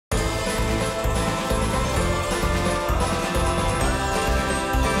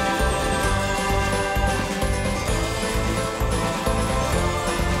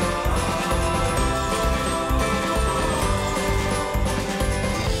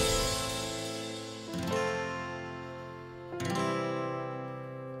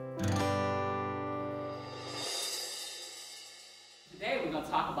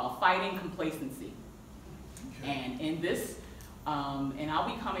talk about fighting complacency. Okay. And in this, and I'll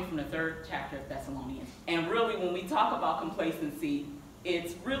be coming from the 3rd chapter of Thessalonians. And really, when we talk about complacency,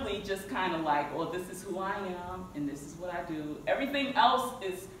 it's really just kind of like, well, this is who I am, and this is what I do. Everything else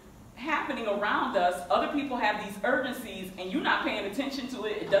is happening around us. Other people have these urgencies, and you're not paying attention to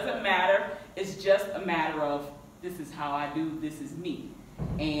it. It doesn't matter. It's just a matter of, this is how I do, this is me.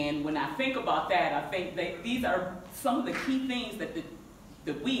 And when I think about that, I think that these are some of the key things that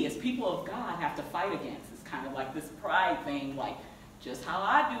that we as people of God have to fight against. It's kind of like this pride thing, like just how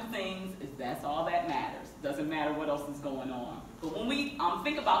I do things, that's all that matters. Doesn't matter what else is going on. But when we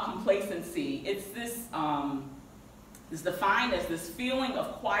think about complacency, it's this, is defined as this feeling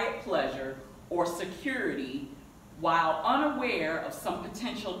of quiet pleasure or security while unaware of some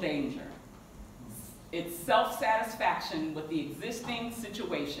potential danger. It's self-satisfaction with the existing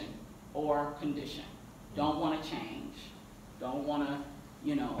situation or condition. Don't want to change. Don't want to,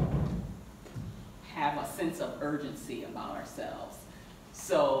 you know, have a sense of urgency about ourselves.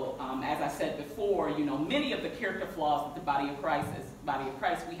 So, as I said before, you know, many of the character flaws that the body of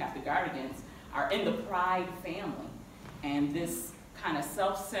Christ we have to guard against are in the pride family. And this kind of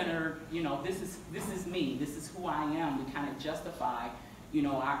self-centered, you know, this is me, this is who I am. We kind of justify, you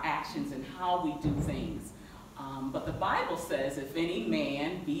know, our actions and how we do things. But the Bible says, if any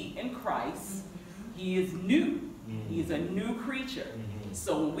man be in Christ, he is new. He is a new creature.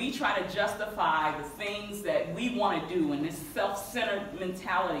 So when we try to justify the things that we want to do in this self-centered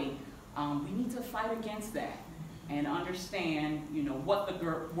mentality, we need to fight against that and understand, you know, what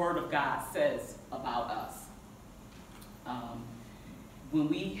the Word of God says about us. When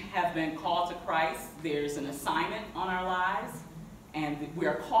we have been called to Christ, there's an assignment on our lives, and we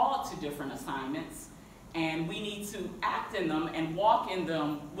are called to different assignments, and we need to act in them and walk in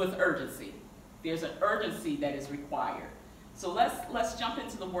them with urgency. There's an urgency that is required. So let's jump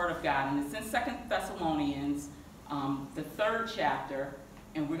into the Word of God, and it's in 2 Thessalonians, the 3rd chapter,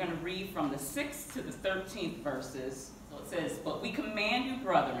 and we're going to read from the 6th to the 13th verses. So it says, "But we command you,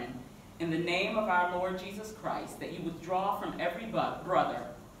 brethren, in the name of our Lord Jesus Christ, that you withdraw from every brother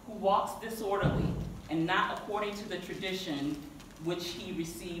who walks disorderly and not according to the tradition which he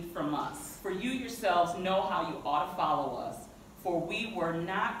received from us. For you yourselves know how you ought to follow us, for we were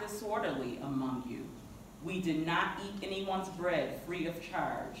not disorderly among you. We did not eat anyone's bread free of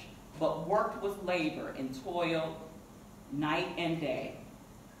charge, but worked with labor and toil night and day,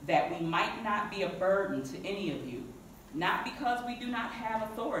 that we might not be a burden to any of you, not because we do not have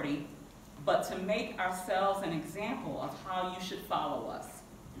authority, but to make ourselves an example of how you should follow us.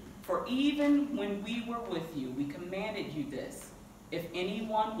 For even when we were with you, we commanded you this: if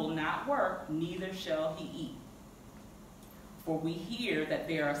anyone will not work, neither shall he eat. For we hear that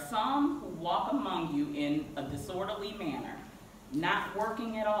there are some who walk among you in a disorderly manner, not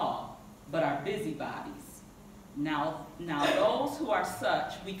working at all, but are busybodies. Now those who are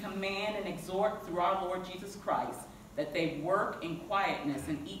such we command and exhort through our Lord Jesus Christ, that they work in quietness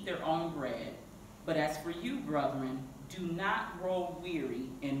and eat their own bread. But as for you, brethren, do not grow weary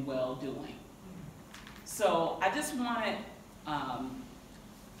in well-doing." So I just want to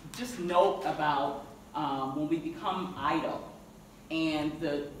just note about when we become idle, and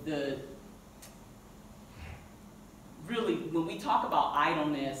really when we talk about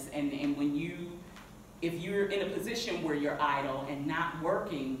idleness, and if you're in a position where you're idle and not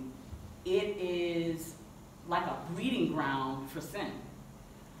working, it is like a breeding ground for sin.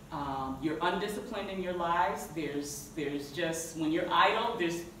 You're undisciplined in your lives. There's just, when you're idle,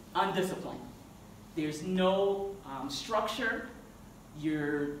 there's undiscipline. There's no structure.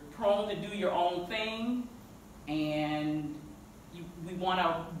 You're prone to do your own thing, and we want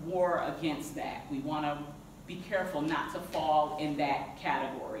to war against that. We want to be careful not to fall in that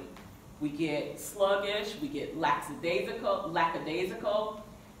category. We get sluggish, we get lackadaisical,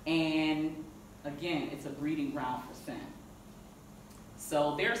 and again, it's a breeding ground for sin.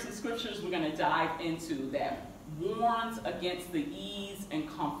 So there are some scriptures we're going to dive into that warns against the ease and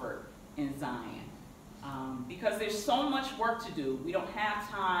comfort in Zion. Because there's so much work to do. We don't have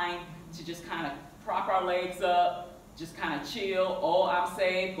time to just kind of prop our legs up, just kind of chill. Oh, I'm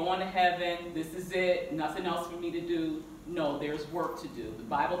saved, going to heaven, this is it, nothing else for me to do. No, there's work to do. The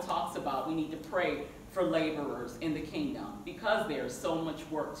Bible talks about we need to pray for laborers in the kingdom because there's so much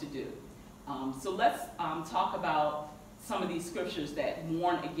work to do. So let's talk about some of these scriptures that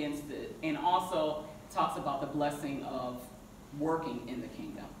warn against it, and also talks about the blessing of working in the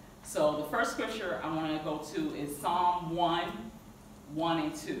kingdom. So the first scripture I want to go to is Psalm 1:1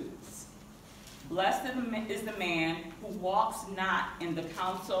 and 2. "Blessed is the man who walks not in the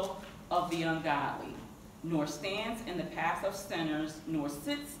counsel of the ungodly, nor stands in the path of sinners, nor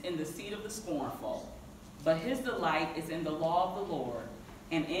sits in the seat of the scornful. But his delight is in the law of the Lord,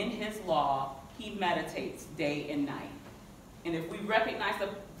 and in his law he meditates day and night. And if we recognize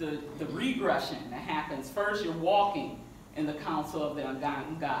the regression that happens, first you're walking in the counsel of the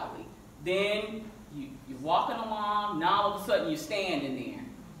ungodly. Then you're walking along, now all of a sudden you're standing there.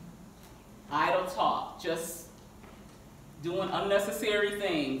 Idle talk, just doing unnecessary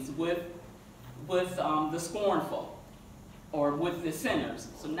things with the scornful or with the sinners.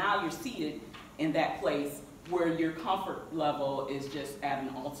 So now you're seated in that place where your comfort level is just at an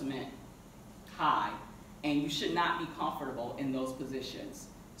ultimate high, and you should not be comfortable in those positions.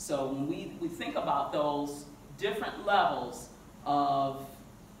 So when we think about those different levels of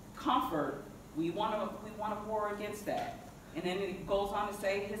comfort, we want to war against that. And then it goes on to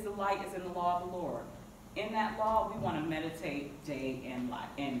say, his delight is in the law of the Lord. In that law, we want to meditate day and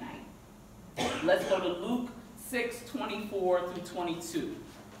night. Let's go to Luke 6:24-22.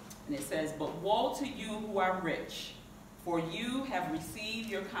 And it says, but woe to you who are rich, for you have received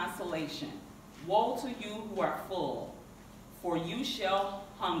your consolation. Woe to you who are full, for you shall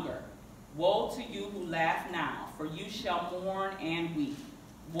hunger. Woe to you who laugh now, for you shall mourn and weep.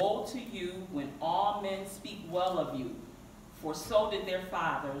 Woe to you when all men speak well of you, for so did their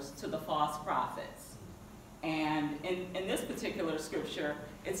fathers to the false prophets. And in this particular scripture,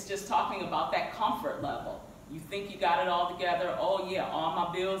 it's just talking about that comfort level. You think you got it all together. Oh yeah, all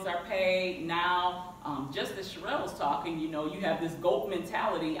my bills are paid. Now, just as Sherelle was talking, you know, you have this goat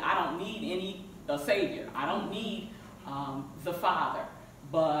mentality. I don't need a savior. I don't need the Father.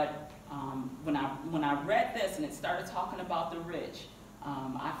 But when I read this and it started talking about the rich,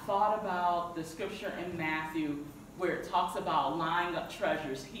 I thought about the scripture in Matthew where it talks about lying up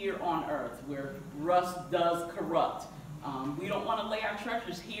treasures here on earth, where rust does corrupt. We don't want to lay our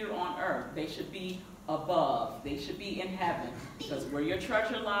treasures here on earth. They should be above. They should be in heaven, because where your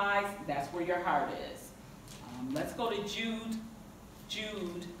treasure lies, that's where your heart is. Let's go to Jude,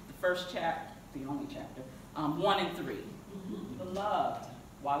 the first chapter, the only chapter, 1 and 3. Beloved,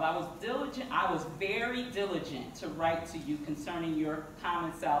 while I was diligent, I was very diligent to write to you concerning your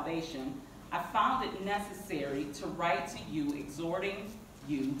common salvation. I found it necessary to write to you, exhorting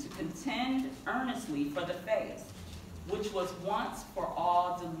you to contend earnestly for the faith, which was once for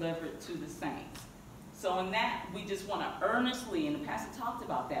all delivered to the saints. So in that, we just want to earnestly, and the pastor talked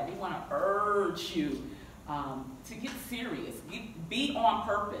about that, we want to urge you to get serious, be on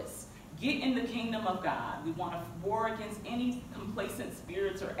purpose, get in the kingdom of God. We want to war against any complacent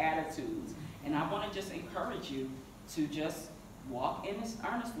spirits or attitudes. And I want to just encourage you to just walk in this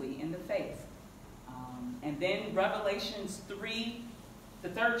earnestly in the faith. And then Revelations 3, the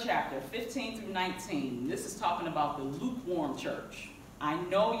 3rd chapter, 15-19. This is talking about the lukewarm church. I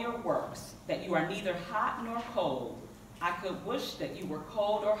know your works, that you are neither hot nor cold. I could wish that you were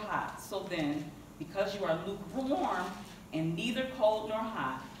cold or hot. So then, because you are lukewarm and neither cold nor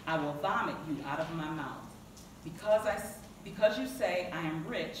hot, I will vomit you out of my mouth. Because you say, I am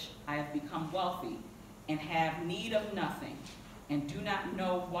rich, I have become wealthy, and have need of nothing, and do not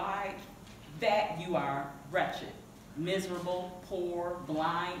know why that you are wretched, miserable, poor,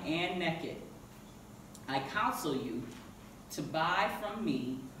 blind, and naked. I counsel you to buy from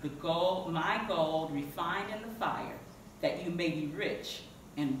me my gold refined in the fire, that you may be rich,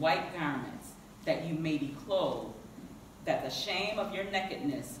 and white garments, that you may be clothed, that the shame of your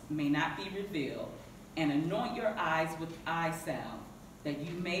nakedness may not be revealed, and anoint your eyes with eye salve, that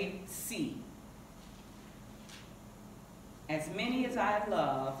you may see. As many as I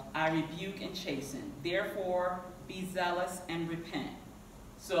love, I rebuke and chasten. Therefore, be zealous and repent.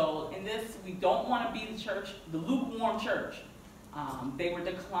 So in this, we don't want to be the church, the lukewarm church. They were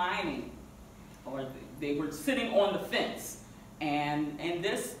declining, or they were sitting on the fence. And in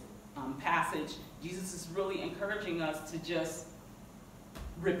this passage, Jesus is really encouraging us to just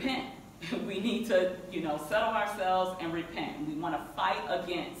repent. We need to, settle ourselves and repent. We want to fight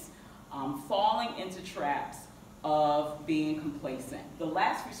against falling into traps of being complacent. The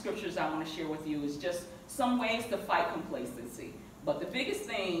last few scriptures I want to share with you is just some ways to fight complacency. But the biggest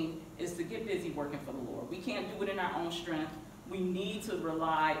thing is to get busy working for the Lord. We can't do it in our own strength. We need to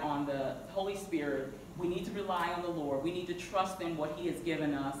rely on the Holy Spirit. We need to rely on the Lord. We need to trust in what He has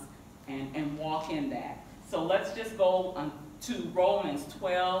given us and walk in that. So let's just go to Romans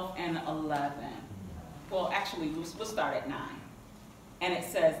 12 and 11. Well, actually, we'll start at 9. And it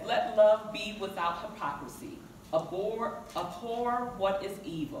says, let love be without hypocrisy. Abhor what is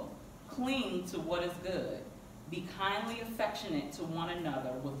evil. Cling to what is good. Be kindly affectionate to one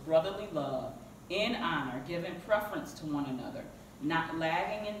another with brotherly love, in honor, giving preference to one another, not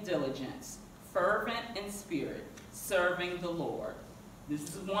lagging in diligence, fervent in spirit, serving the Lord. This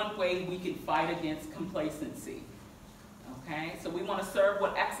is one way we can fight against complacency. Okay, so we want to serve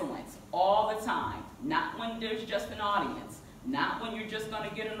with excellence all the time, not when there's just an audience, not when you're just going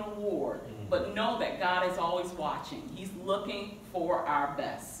to get an award, but know that God is always watching. He's looking for our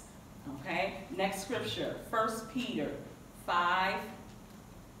best. Okay, next scripture, 1 Peter 5,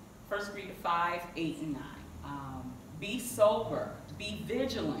 8 and 9. Be sober, be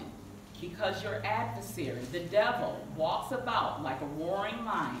vigilant, because your adversary, the devil, walks about like a roaring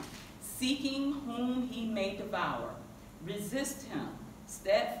lion, seeking whom he may devour. Resist him,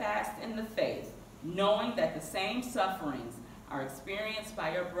 steadfast in the faith, knowing that the same sufferings are experienced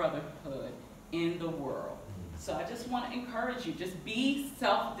by your brotherhood in the world. So I just want to encourage you, just be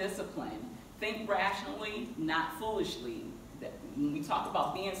self-disciplined. Think rationally, not foolishly. When we talk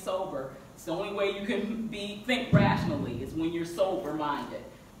about being sober, it's the only way you can think rationally is when you're sober-minded.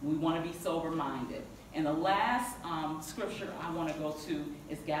 We want to be sober-minded. And the last scripture I want to go to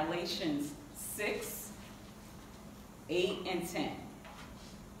is Galatians 6, 8 and 10.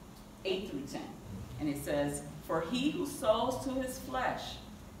 8 through 10. And it says, for he who sows to his flesh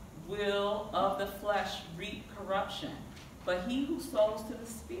will of the flesh reap corruption, but he who sows to the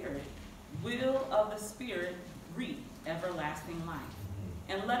Spirit will of the Spirit reap everlasting life.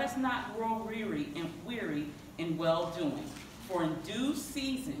 And let us not grow weary in well-doing, for in due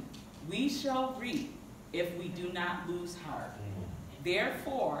season we shall reap if we do not lose heart.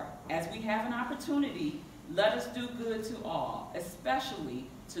 Therefore, as we have an opportunity, let us do good to all, especially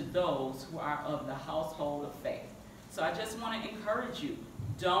to those who are of the household of faith. So I just want to encourage you,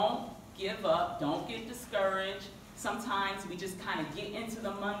 don't give up, don't get discouraged. Sometimes we just kind of get into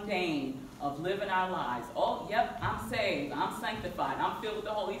the mundane of living our lives. Oh, yep, I'm saved, I'm sanctified, I'm filled with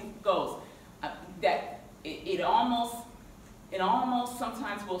the Holy Ghost. It almost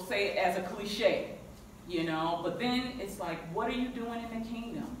sometimes we'll say it as a cliche, you know, but then it's like, what are you doing in the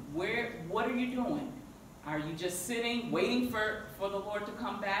kingdom? What are you doing? Are you just sitting, waiting for the Lord to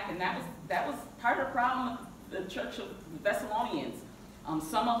come back? And that was part of the problem of the church of the Thessalonians.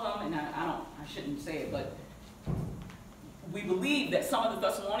 Some of them, and I shouldn't say it, but we believe that some of the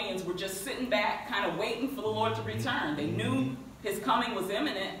Thessalonians were just sitting back, kind of waiting for the Lord to return. They knew his coming was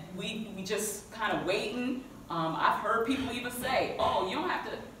imminent. We just kind of waiting. I've heard people even say, "Oh, you don't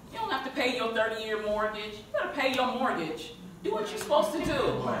have to pay your 30-year mortgage. You got to pay your mortgage. Do what you're supposed to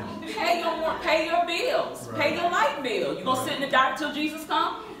do. Pay your bills. Right. Pay your light bill. You gonna sit in the dark till Jesus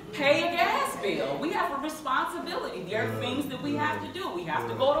comes? Pay a gas bill. We have a responsibility. There are things that we have to do. We have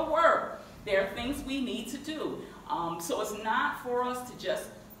to go to work. There are things we need to do. So it's not for us to just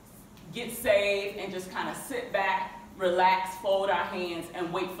get saved and just kind of sit back, relax, fold our hands,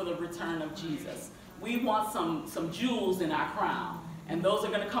 and wait for the return of Jesus. We want some jewels in our crown. And those are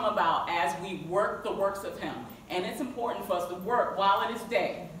going to come about as we work the works of him. And it's important for us to work while it is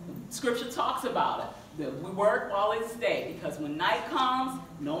day. Scripture talks about it. That we work while it is day. Because when night comes,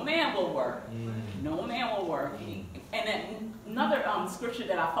 no man will work. No man will work. And then another scripture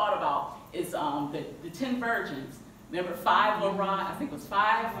that I thought about is the 10 virgins. Remember, 5 were wise, I think it was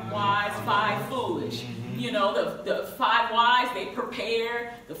 5 wise, 5 foolish. You know, the 5 wise, they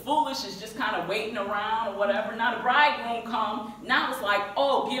prepare. The foolish is just kind of waiting around or whatever. Now the bridegroom come. Now it's like,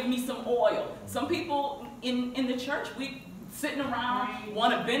 oh, give me some oil. Some people in the church, we sitting around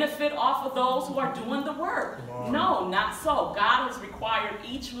want to benefit off of those who are doing the work. No, not so. God has required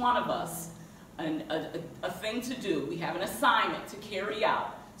each one of us a thing to do. We have an assignment to carry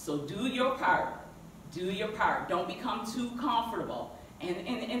out. So do your part. Do your part. Don't become too comfortable.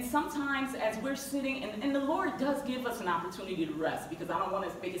 And sometimes as we're sitting, and the Lord does give us an opportunity to rest, because I don't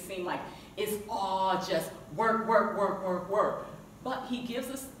want to make it seem like it's all just work, work, work, work, work. But he gives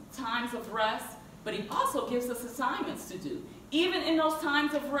us times of rest, but he also gives us assignments to do. Even in those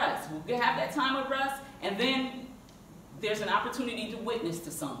times of rest, we'll have that time of rest, and then there's an opportunity to witness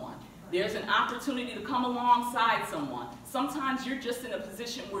to someone. There's an opportunity to come alongside someone. Sometimes you're just in a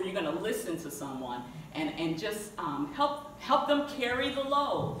position where you're going to listen to someone and just help them carry the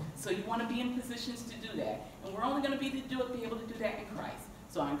load. So you want to be in positions to do that. And we're only going to be able to do that in Christ.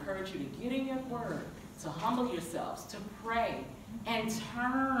 So I encourage you to get in your word, to humble yourselves, to pray, and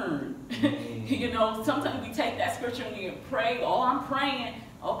turn. You know, sometimes we take that scripture and we pray, oh, I'm praying.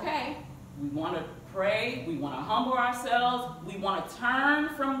 Okay, we want to pray, we want to humble ourselves, we want to turn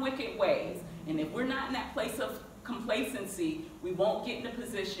from wicked ways. And if we're not in that place of complacency, we won't get in a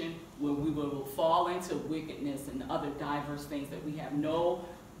position where we will fall into wickedness and other diverse things that we have no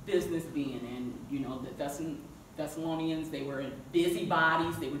business being in. You know, the Thessalonians, they were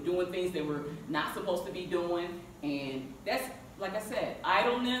busybodies, they were doing things they were not supposed to be doing, and that's, like I said,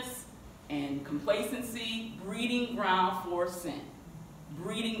 idleness And complacency, breeding ground for sin.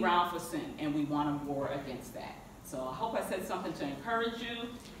 Breeding ground for sin, and we want to war against that. So I hope I said something to encourage you,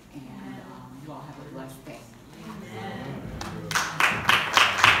 and you all have a blessed day.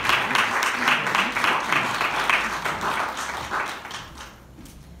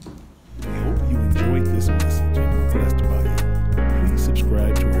 We hope you enjoyed this message and were blessed by it. Please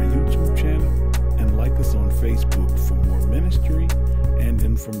subscribe to our YouTube channel and like us on Facebook for more ministry and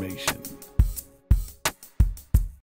information.